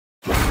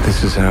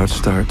This is how it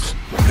starts.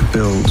 It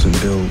builds and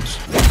builds,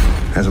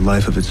 has a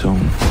life of its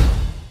own.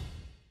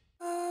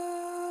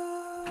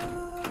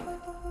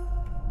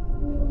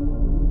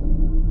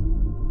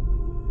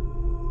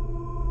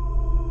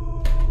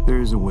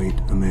 There is a weight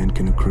a man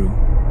can accrue.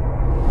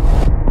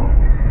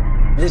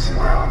 This is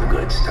where all the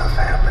good stuff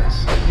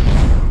happens.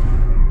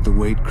 The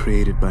weight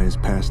created by his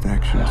past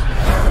actions.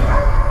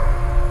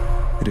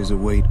 It is a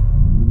weight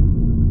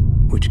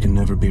which can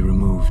never be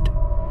removed.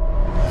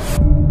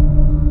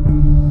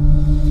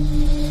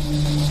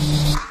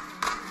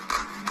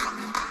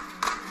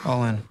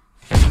 All in.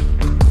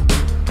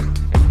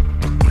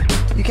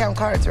 You count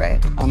cards, right?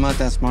 I'm not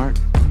that smart.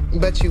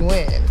 But you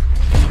win.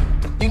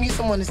 You need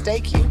someone to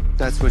stake you.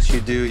 That's what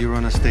you do. You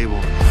run a stable.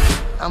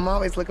 I'm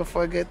always looking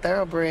for a good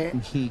thoroughbred.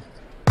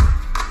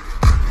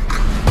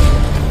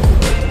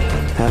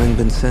 Having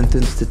been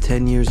sentenced to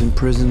 10 years in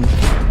prison,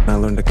 I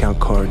learned to count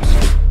cards.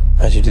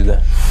 How'd you do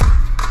that?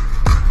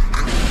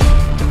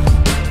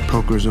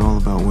 Poker's all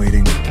about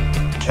waiting.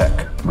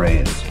 Check,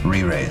 raise,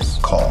 re-raise,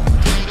 call.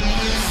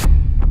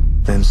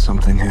 Then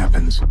something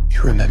happens.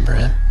 You remember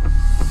him?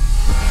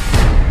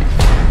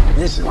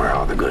 This is where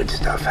all the good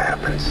stuff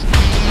happens.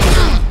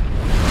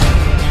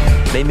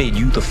 They made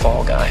you the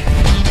fall guy.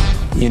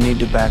 You need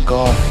to back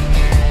off.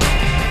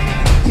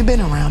 You've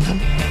been around him.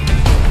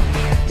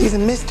 He's a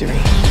mystery.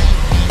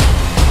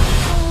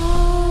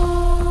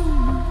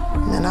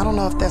 And I don't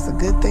know if that's a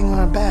good thing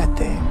or a bad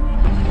thing.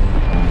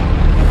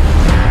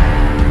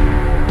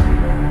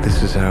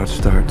 This is how it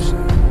starts.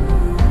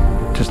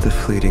 Just a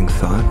fleeting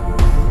thought.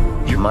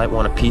 You might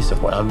want a piece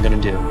of what I'm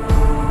gonna do.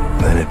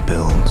 Then it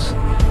builds.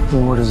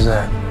 What is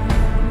that?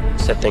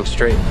 Set things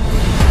straight.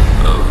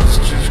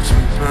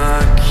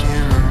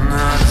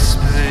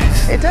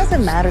 It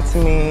doesn't matter to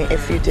me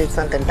if you did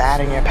something bad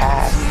in your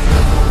past.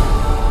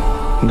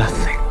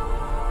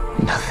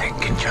 Nothing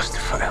can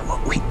justify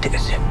what we did.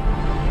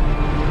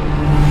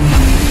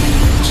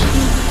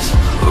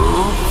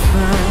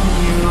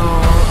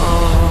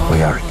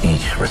 We are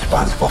each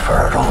responsible for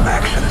our own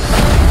actions.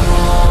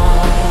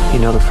 You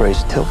know the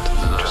phrase tilt,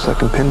 just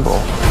like in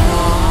pinball.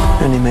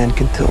 Any man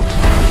can tilt.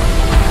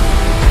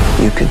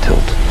 You can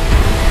tilt.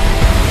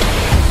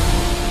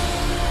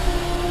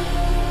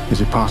 Is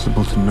it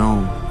possible to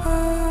know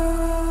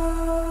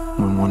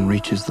when one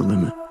reaches the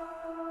limit?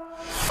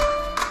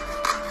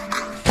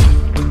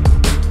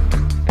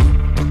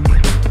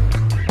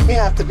 You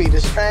have to be the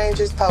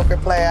strangest poker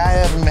player I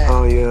ever met.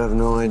 Oh, you have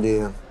no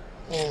idea.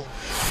 Mm.